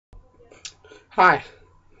Hi.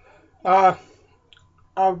 Uh,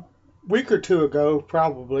 a week or two ago,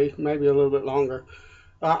 probably, maybe a little bit longer,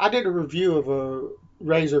 I did a review of a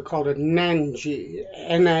razor called a Nanjie,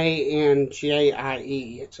 Nanjie.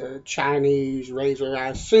 It's a Chinese razor. I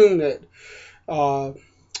assume that uh,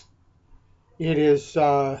 it is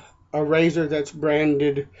a razor that's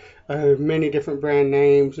branded many different brand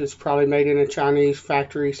names. It's probably made in a Chinese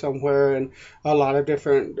factory somewhere, and a lot of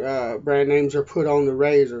different brand names are put on the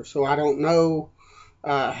razor. So I don't know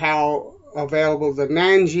how available the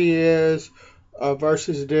Nanjie is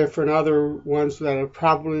versus different other ones that are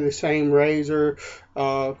probably the same razor.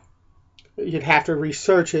 Uh, you'd have to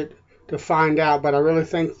research it to find out, but I really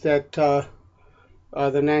think that the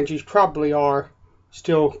Nanjies probably are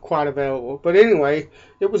still quite available. But anyway,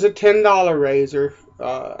 it was a $10 razor.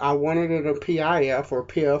 I wanted it a PIF or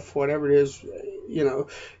PIF, whatever it is,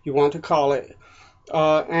 you want to call it.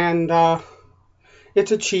 And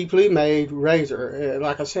It's a cheaply made razor.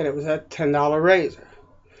 Like I said, it was a $10 razor.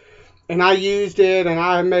 And I used it and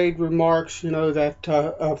I made remarks, that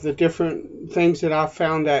of the different things that I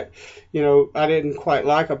found that, I didn't quite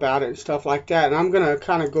like about it and stuff like that. And I'm going to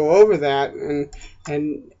kind of go over that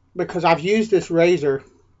and because I've used this razor,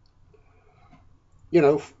 you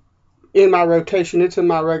know, in my rotation, it's in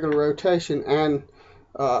my regular rotation, and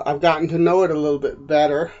I've gotten to know it a little bit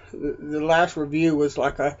better. The last review was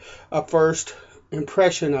like a first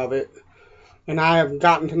impression of it, and I have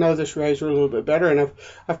gotten to know this razor a little bit better, and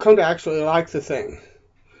I've come to actually like the thing.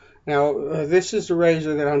 Now, this is the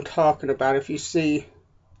razor that I'm talking about. If you see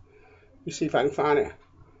if I can find it.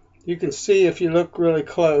 You can see if you look really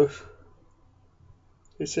close.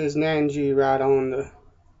 It says Nanjie right on the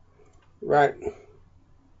right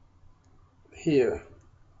here.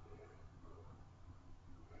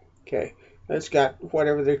 Okay, it's got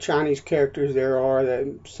whatever the Chinese characters there are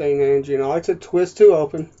that say Nanjie and all. It's a twist to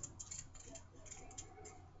open.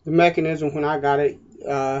 The mechanism when I got it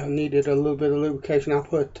needed a little bit of lubrication. I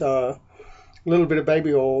put a little bit of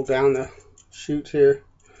baby oil down the chutes here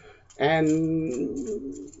and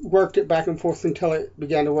worked it back and forth until it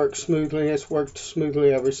began to work smoothly. It's worked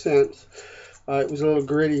smoothly ever since. It was a little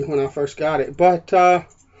gritty when I first got it, but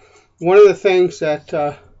one of the things that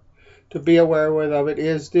to be aware with of it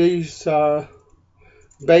is these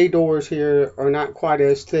bay doors here are not quite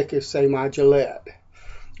as thick as, say, my Gillette,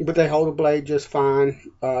 but they hold the blade just fine.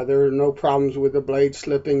 There are no problems with the blade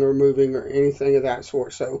slipping or moving or anything of that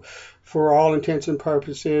sort. So for all intents and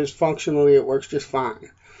purposes, functionally, it works just fine.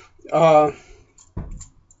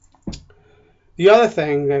 The other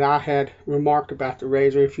thing that I had remarked about the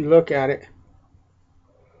razor, if you look at it,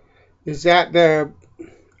 is that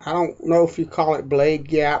I don't know if you call it blade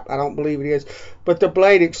gap. I don't believe it is. But the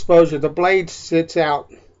blade exposure, the blade sits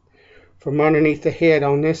out from underneath the head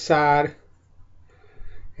on this side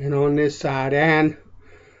and on this side. And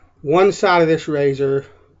one side of this razor,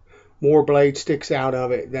 more blade sticks out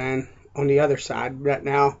of it than on the other side. Right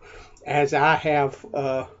now, as I have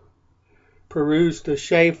perused the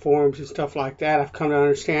shave forms and stuff like that, I've come to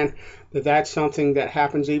understand that that's something that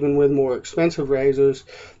happens even with more expensive razors.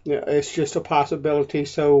 It's just a possibility.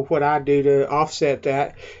 So what I do to offset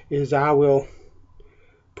that is I will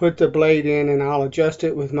put the blade in and I'll adjust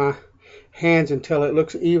it with my hands until it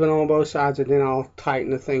looks even on both sides, and then I'll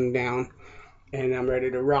tighten the thing down and I'm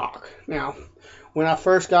ready to rock. Now, when I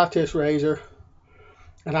first got this razor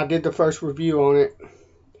and I did the first review on it,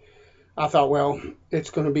 I thought, well, it's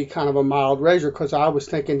going to be kind of a mild razor because I was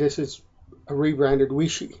thinking this is a rebranded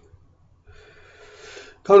Wishi.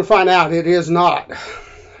 Come to find out, it is not.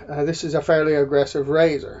 This is a fairly aggressive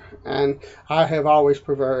razor, and I have always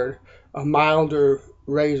preferred a milder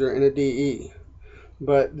razor in a DE.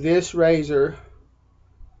 But this razor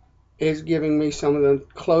is giving me some of the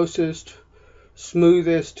closest,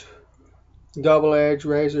 smoothest double-edged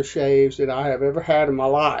razor shaves that I have ever had in my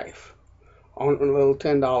life on a little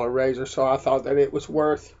 $10 razor. So I thought that it was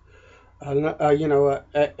worth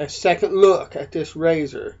a second look at this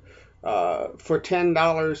razor. For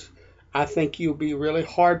 $10, I think you'll be really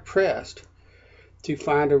hard pressed to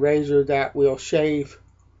find a razor that will shave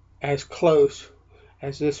as close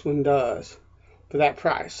as this one does for that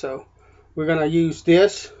price. So we're going to use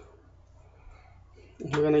this.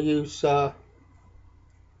 We're going to use a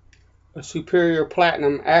Superior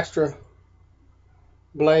Platinum Astra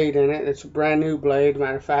blade in it. It's a brand new blade.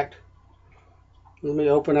 Matter of fact, let me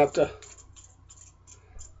open up the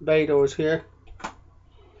bay doors here,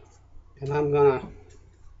 and I'm gonna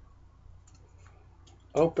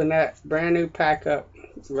open that brand new pack up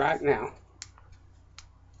right now.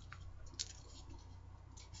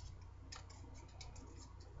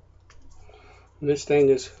 And this thing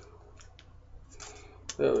is,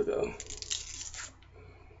 there we go.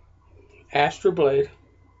 Astra blade.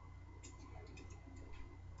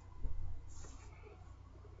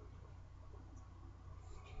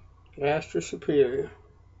 Astra Superior.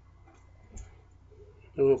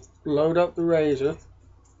 And we'll load up the razor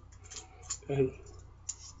and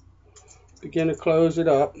begin to close it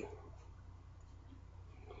up.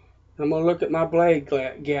 I'm going to look at my blade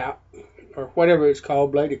gap, or whatever it's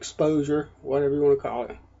called, blade exposure, whatever you want to call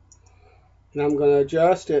it. And I'm going to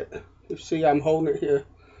adjust it. You see, I'm holding it here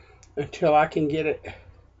until I can get it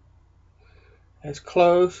as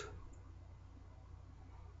close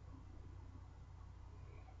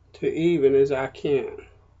to even as I can.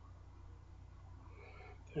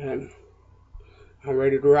 And I'm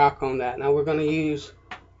ready to rock on that. Now we're going to use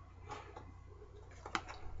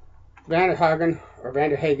Vanderhagen, or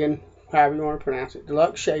Vanderhagen, however you want to pronounce it,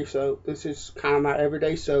 Deluxe Shave Soap. This is kind of my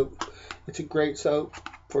everyday soap. It's a great soap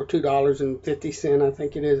for $2.50, I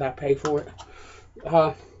think it is. I pay for it.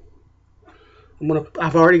 I've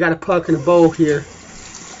already got a puck in a bowl here.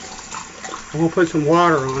 I'm gonna put some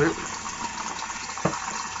water on it,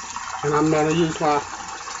 and I'm gonna use my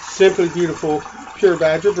Simply Beautiful Pure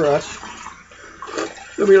Badger brush.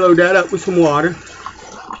 Let me load that up with some water.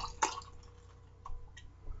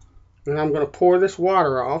 And I'm going to pour this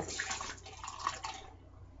water off.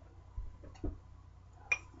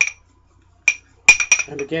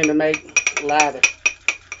 And begin to make lather.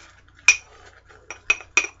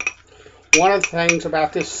 One of the things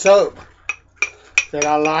about this soap that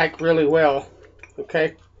I like really well,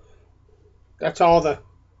 okay, that's all the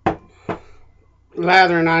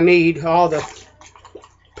lathering I need, all the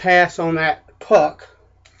pass on that puck.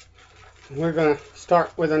 We're going to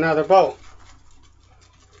start with another bowl.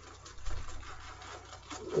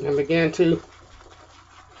 And begin to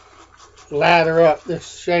lather up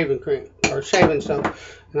this shaving cream, or shaving soap.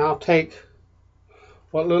 And I'll take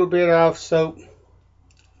what little bit of soap,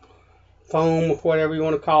 foam, whatever you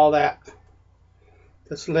want to call that,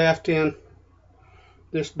 that's left in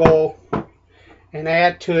this bowl, and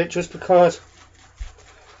add to it, just because,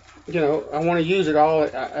 you know, I want to use it all.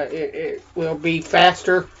 It will be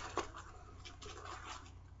faster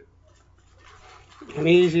and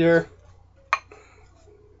easier.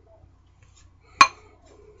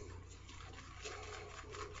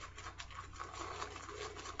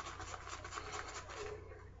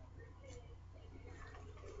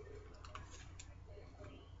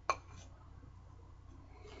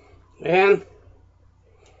 And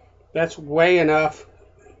that's way enough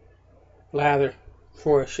lather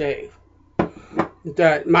for a shave.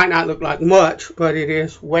 That might not look like much, but it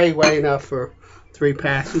is way enough for 3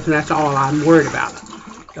 passes, and that's all I'm worried about.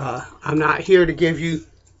 I'm not here to give you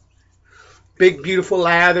big, beautiful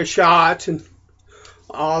lather shots and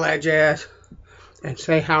all that jazz and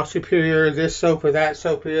say how superior this soap or that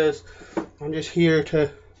soap is. I'm just here to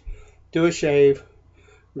do a shave,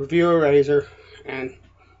 review a razor, and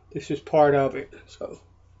this is part of it. So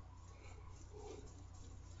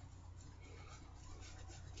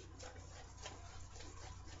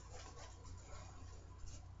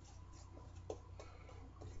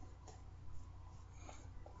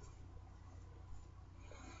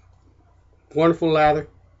wonderful lather,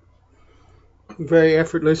 very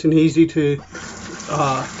effortless and easy to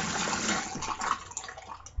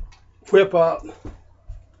whip up.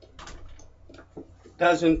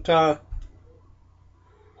 Doesn't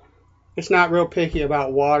it's not real picky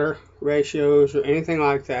about water ratios or anything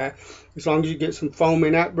like that. As long as you get some foam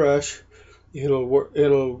in that brush,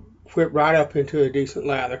 it'll whip right up into a decent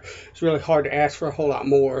lather. It's really hard to ask for a whole lot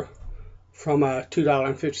more from a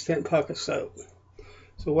 $2.50 puck of soap.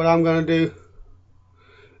 So what I'm going to do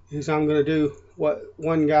is I'm going to do what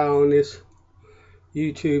one guy on this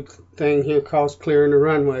YouTube thing here calls clearing the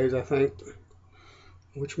runways, I think.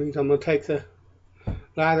 Which means I'm going to take the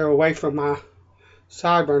lather away from my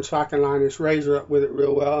sideburn so I can line this razor up with it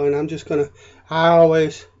real well. And I'm just going to, I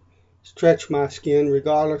always stretch my skin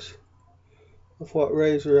regardless of what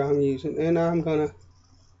razor I'm using. And I'm going to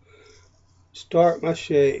start my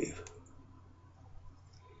shave.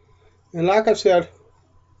 And like I said,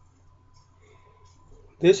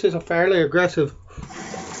 this is a fairly aggressive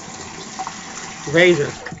razor.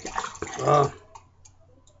 A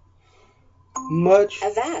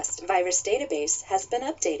vast virus database has been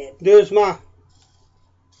updated. There's my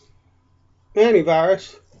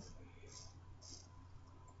antivirus.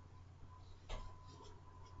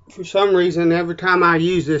 For some reason, every time I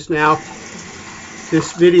use this now,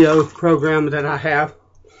 this video program that I have,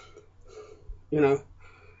 you know,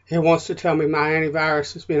 it wants to tell me my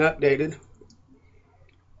antivirus has been updated,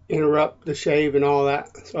 interrupt the shave and all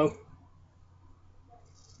that. So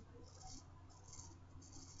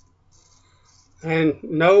and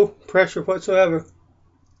no pressure whatsoever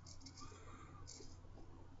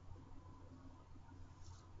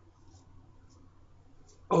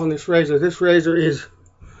on this razor. This razor is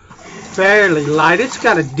fairly light. It's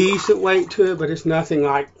got a decent weight to it, but it's nothing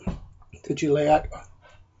like the Gillette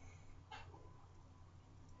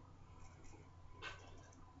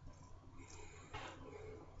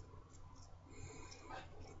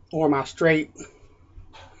or my straight.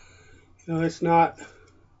 You know, it's not.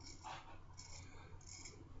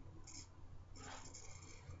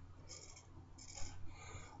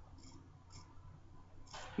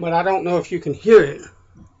 But I don't know if you can hear it.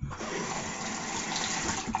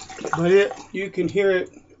 But you can hear it.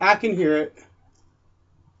 I can hear it.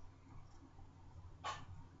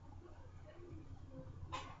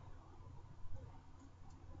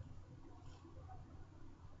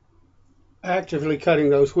 Actively cutting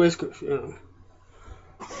those whiskers, you know.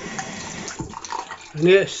 And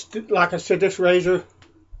this, like I said, this razor,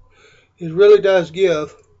 it really does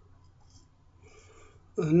give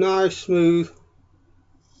a nice smooth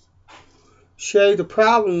shave. The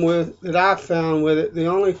problem that I found with it, the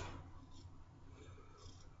only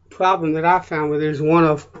problem that I found with it is one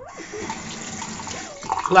of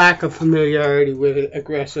lack of familiarity with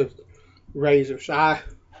aggressive razors. I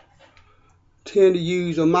tend to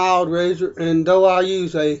use a mild razor, and though I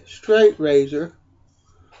use a straight razor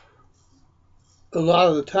a lot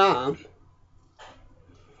of the time,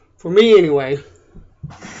 for me anyway,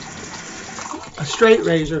 a straight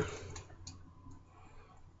razor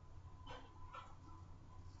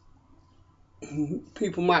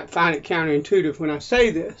people might find it counterintuitive when I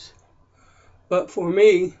say this, but for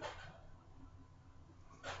me,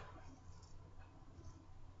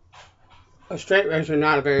 a straight razor is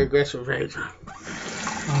not a very aggressive razor.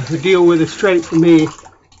 The deal with a straight for me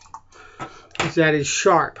is that it's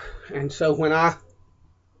sharp, and so when I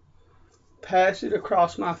pass it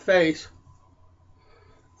across my face,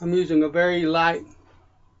 I'm using a very light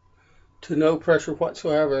to no pressure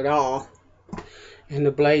whatsoever at all, and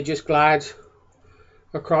the blade just glides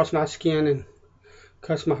across my skin and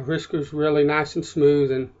cuts my whiskers really nice and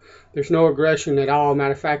smooth, and there's no aggression at all.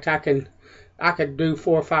 Matter of fact, I could do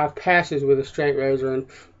 4 or 5 passes with a straight razor and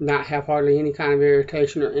not have hardly any kind of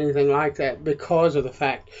irritation or anything like that, because of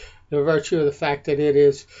the virtue of the fact that it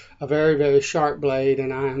is a very, very sharp blade,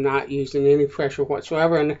 and I am not using any pressure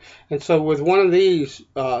whatsoever. And so with one of these,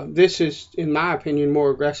 this is, in my opinion,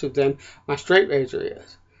 more aggressive than my straight razor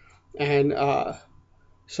is. And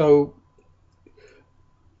so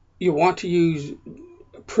you want to use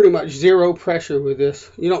pretty much zero pressure with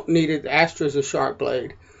this. You don't need it. The Astra is a sharp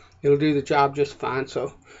blade. It'll do the job just fine.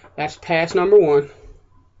 So that's pass number 1.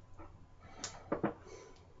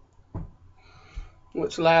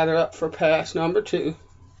 Let's lather up for pass number 2.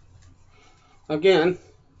 Again,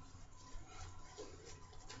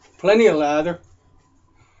 plenty of lather.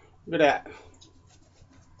 Look at that.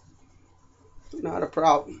 Not a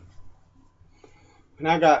problem. And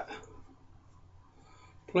I got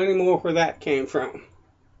plenty more where that came from.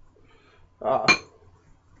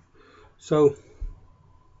 So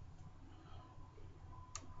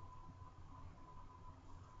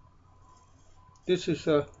this is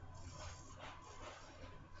an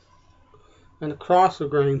across the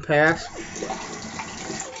grain pass.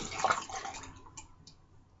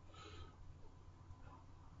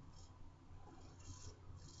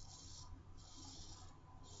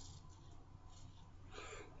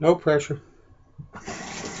 No pressure.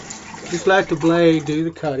 Just let the blade do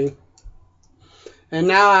the cutting. And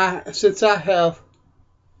now, since I have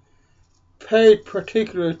paid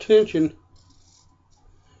particular attention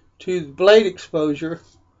to the blade exposure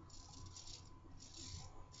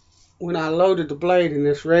when I loaded the blade in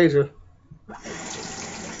this razor,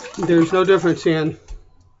 there's no difference in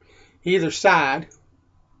either side.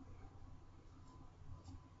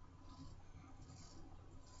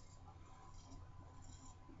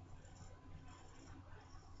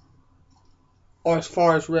 Or as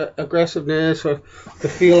far as aggressiveness or the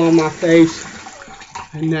feel on my face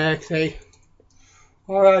and neck, they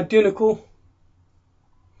are identical.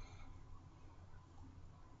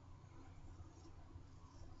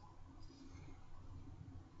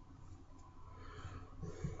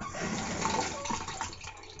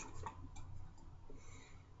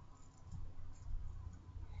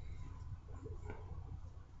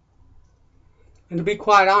 And to be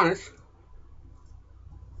quite honest,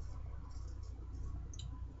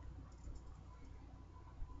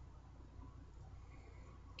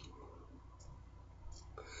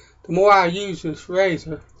 the more I use this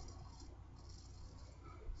razor,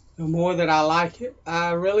 the more that I like it.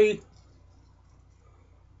 I really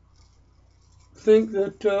think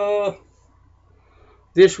that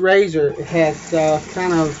This razor has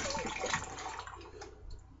kind of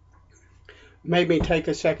made me take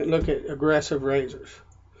a second look at aggressive razors.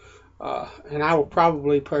 And I will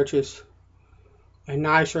probably purchase a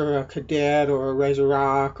nicer a Cadet or a Razor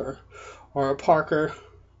Rock or a Parker.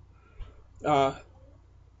 Uh,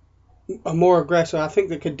 a more aggressive. I think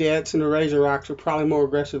the Cadets and the Razor Rocks are probably more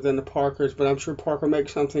aggressive than the Parkers, but I'm sure Parker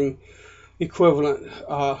makes something equivalent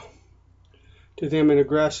to them in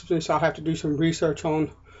aggressiveness. I'll have to do some research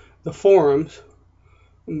on the forums,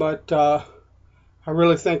 but I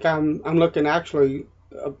really think I'm looking actually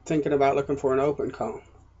thinking about looking for an open comb,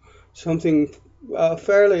 something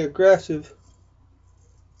fairly aggressive.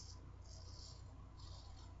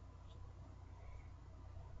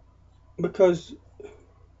 Because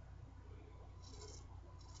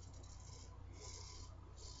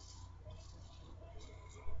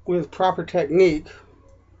with proper technique,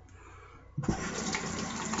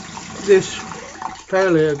 this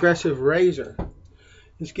fairly aggressive razor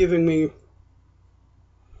is giving me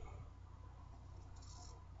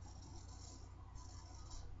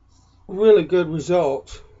really good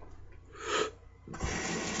results.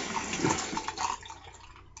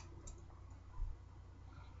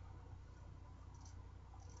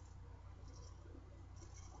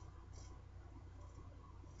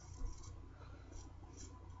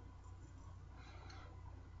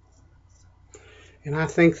 And I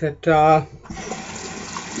think that I'm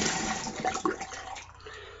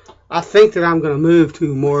going to move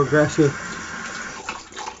to more aggressive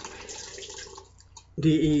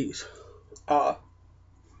DEs.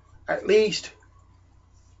 At least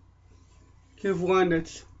give one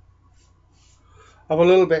that's of a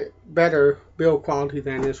little bit better build quality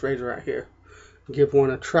than this razor right here. Give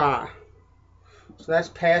one a try. So that's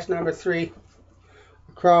pass number 3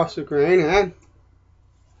 across the grain, and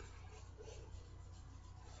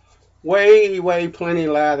way plenty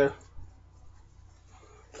lather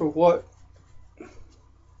for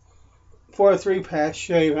a 3-pass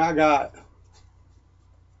shave. I got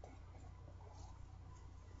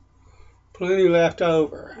plenty left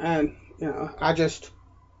over, and I just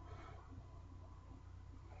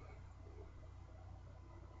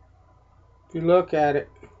if you look at it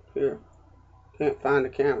here, can't find the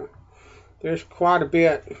camera. There's quite a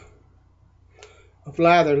bit of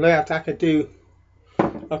lather left. I could do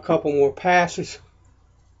a couple more passes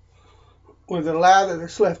with the lather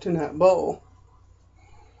that's left in that bowl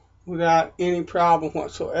without any problem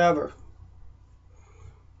whatsoever.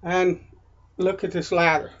 And look at this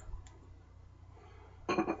lather.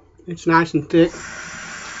 It's nice and thick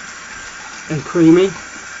and creamy.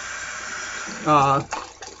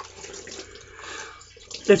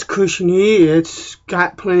 It's cushiony. It's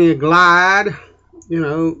got plenty of glide.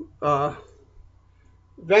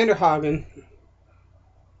 Vanderhagen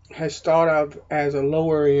has thought of as a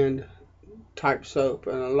lower end type soap,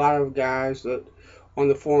 and a lot of guys that on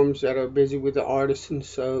the forums that are busy with the artisan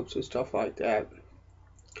soaps and stuff like that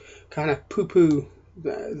kind of poo-poo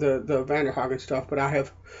the Vanderhagen stuff, but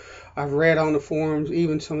I've read on the forums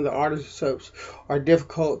even some of the artisan soaps are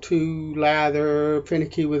difficult to lather,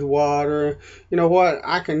 finicky with water. You know what?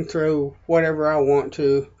 I can throw whatever I want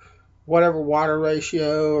to, whatever water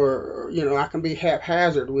ratio, or I can be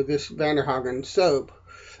haphazard with this Vanderhagen soap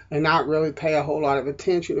and not really pay a whole lot of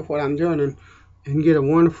attention to what I'm doing and get a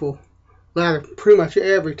wonderful lather pretty much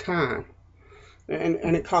every time.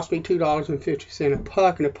 And it cost me $2.50 a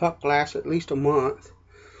puck, and a puck lasts at least a month.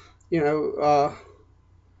 You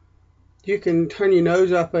can turn your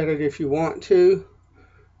nose up at it if you want to,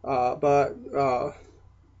 but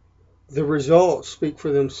the results speak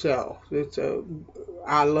for themselves.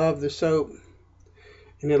 I love the soap,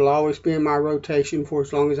 and it'll always be in my rotation for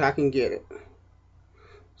as long as I can get it.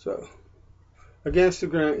 So, against the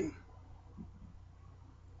grain.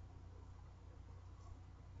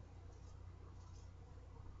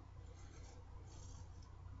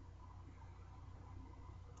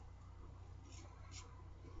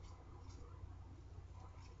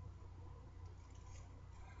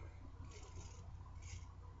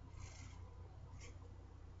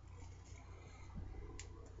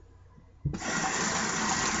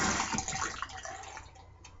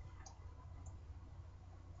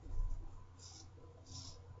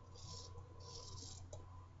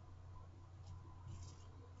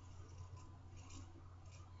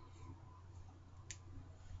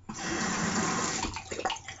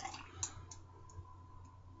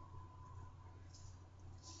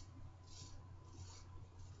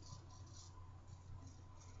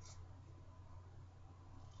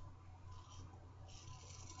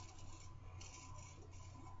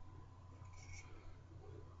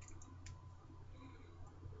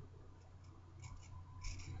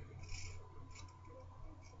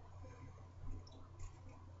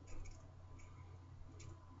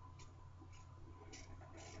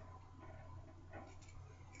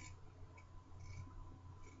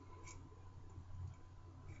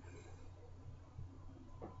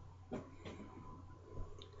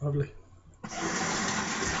 Lovely.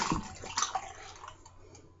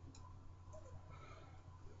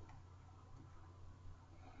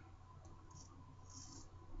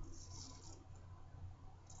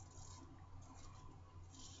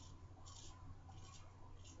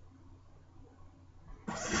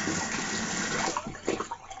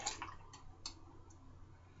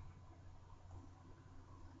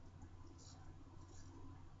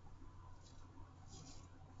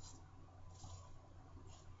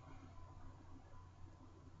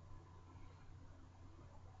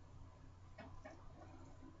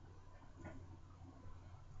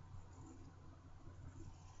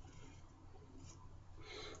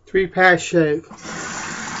 Three-pass shave.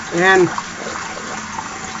 And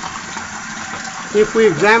if we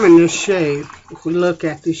examine this shave, if we look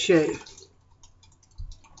at this shave,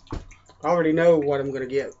 I already know what I'm going to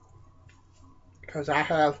get, because I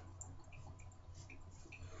have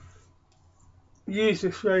used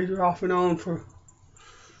this razor off and on for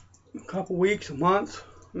a couple weeks, a month,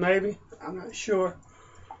 maybe. I'm not sure.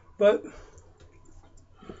 But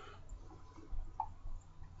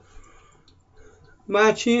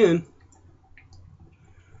my chin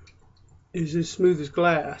is as smooth as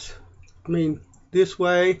glass. I mean, this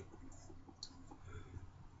way,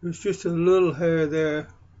 there's just a little hair there,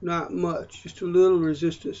 not much, just a little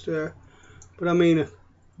resistance there. But I mean,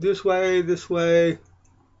 this way,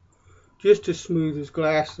 just as smooth as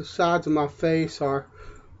glass. The sides of my face are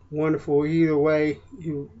wonderful either way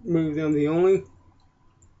you move them. The only,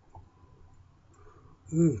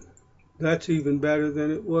 that's even better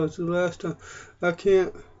than it was the last time. I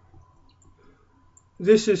can't.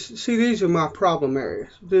 See, these are my problem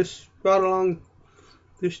areas. This right along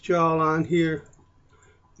this jawline here,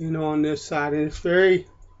 and on this side, and it's very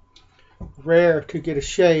rare to get a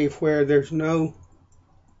shave where there's no,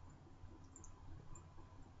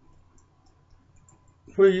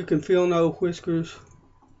 where you can feel no whiskers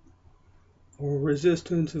or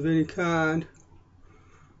resistance of any kind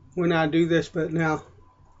when I do this. But now,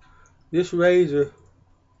 this razor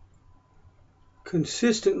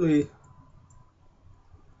consistently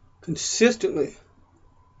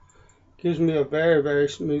gives me a very, very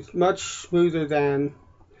smooth, much smoother than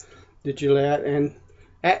the Gillette, and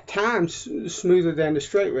at times smoother than the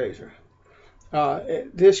straight razor.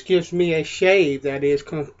 This gives me a shave that is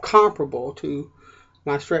comparable to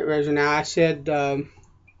my straight razor. Now, I said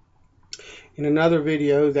in another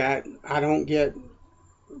video that I don't get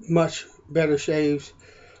much better shaves,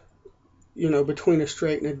 between a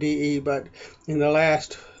straight and a DE, but in the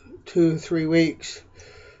last 2 or 3 weeks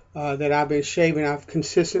that I've been shaving, I've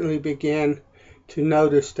consistently began to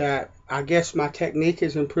notice that I guess my technique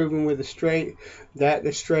is improving with the straight, that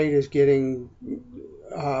the straight is getting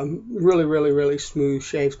really, really, really smooth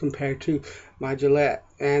shaves compared to my Gillette.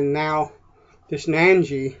 And now this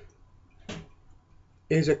Nanjie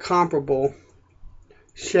is a comparable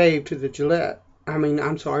shave to the Gillette.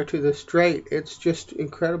 To the straight. It's just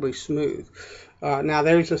incredibly smooth. Now,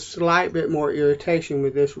 there's a slight bit more irritation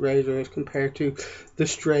with this razor as compared to the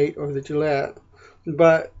straight or the Gillette,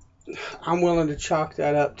 but I'm willing to chalk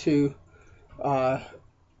that up to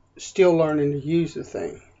still learning to use the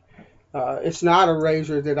thing. It's not a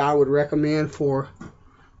razor that I would recommend for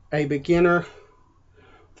a beginner,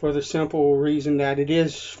 for the simple reason that it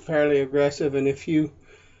is fairly aggressive, and if you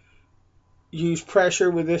use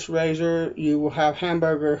pressure with this razor, you will have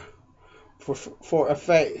hamburger for a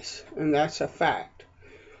face, and that's a fact.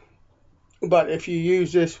 But if you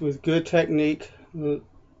use this with good technique,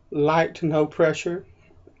 light to no pressure,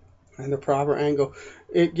 and the proper angle,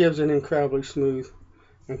 it gives an incredibly smooth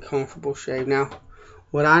and comfortable shave. Now,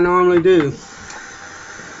 what I normally do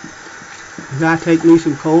is I take me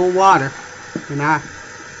some cold water, and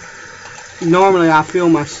normally I fill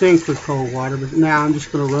my sink with cold water, but now I'm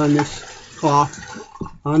just going to run this cloth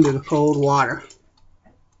under the cold water.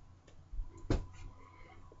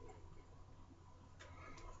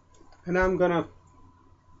 And I'm gonna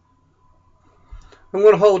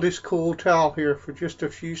hold this cool towel here for just a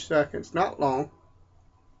few seconds, not long,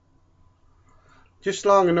 just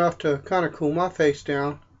long enough to kind of cool my face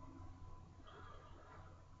down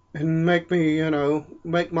and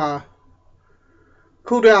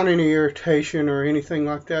cool down any irritation or anything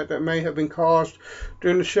like that may have been caused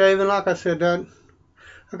during the shave. And like I said, I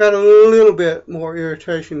got a little bit more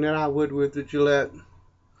irritation than I would with the Gillette,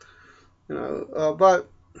 but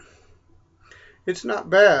it's not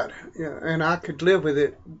bad, and I could live with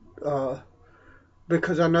it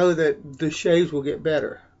because I know that the shaves will get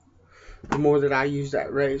better the more that I use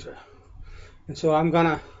that razor. And so I'm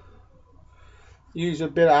gonna use a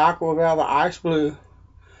bit of Aqua Velva Ice Blue. It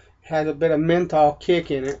has a bit of menthol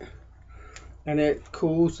kick in it, and it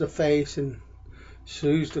cools the face and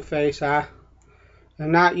soothes the face. I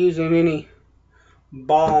am not using any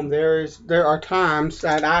balm. There are times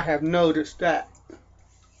that I have noticed that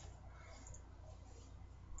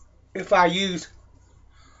if I use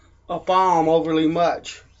a balm overly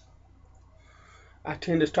much, I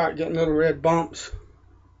tend to start getting little red bumps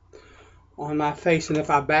on my face, and if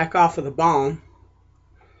I back off of the balm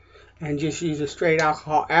and just use a straight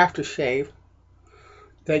alcohol aftershave,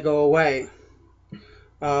 they go away.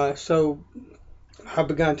 So I've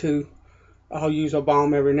begun to, I'll use a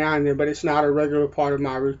balm every now and then, but it's not a regular part of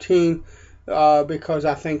my routine because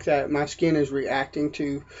I think that my skin is reacting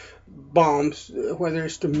to balms, whether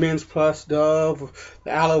it's the Men's Plus Dove,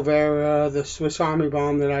 the aloe vera, the Swiss Army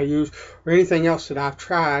balm that I use, or anything else that I've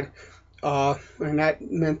tried. And that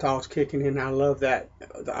menthol's kicking in. I love that.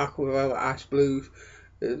 The Aqua Ice Blues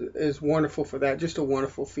is wonderful for that. Just a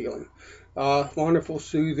wonderful feeling. Wonderful,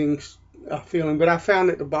 soothing feeling. But I found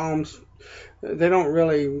that the balms, they don't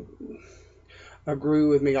really agree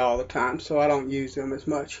with me all the time, so I don't use them as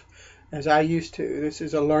much as I used to. This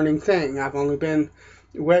is a learning thing. I've only been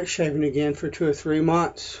wet shaving again for 2 or 3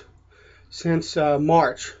 months since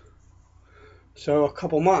March. So a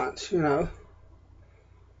couple months,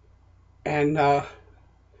 And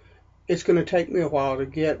it's going to take me a while to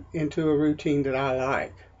get into a routine that I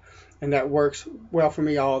like and that works well for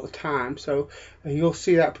me all the time. So you'll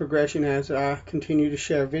see that progression as I continue to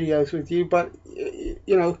share videos with you. But,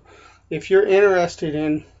 if you're interested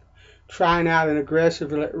in trying out an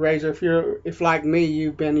aggressive razor, if like me,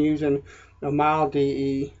 you've been using a mild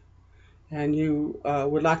DE and you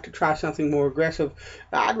would like to try something more aggressive,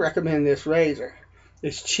 I'd recommend this razor.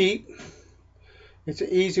 It's cheap. It's an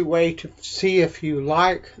easy way to see if you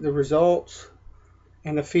like the results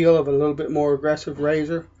and the feel of a little bit more aggressive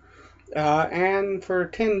razor. And for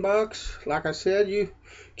 $10, like I said, you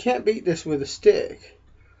can't beat this with a stick.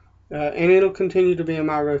 And it'll continue to be in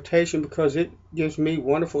my rotation because it gives me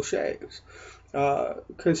wonderful shaves.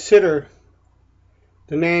 Consider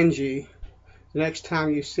the Nanjie the next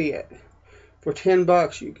time you see it. For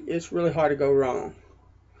 $10, it's really hard to go wrong.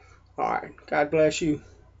 All right. God bless you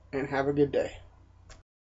and have a good day.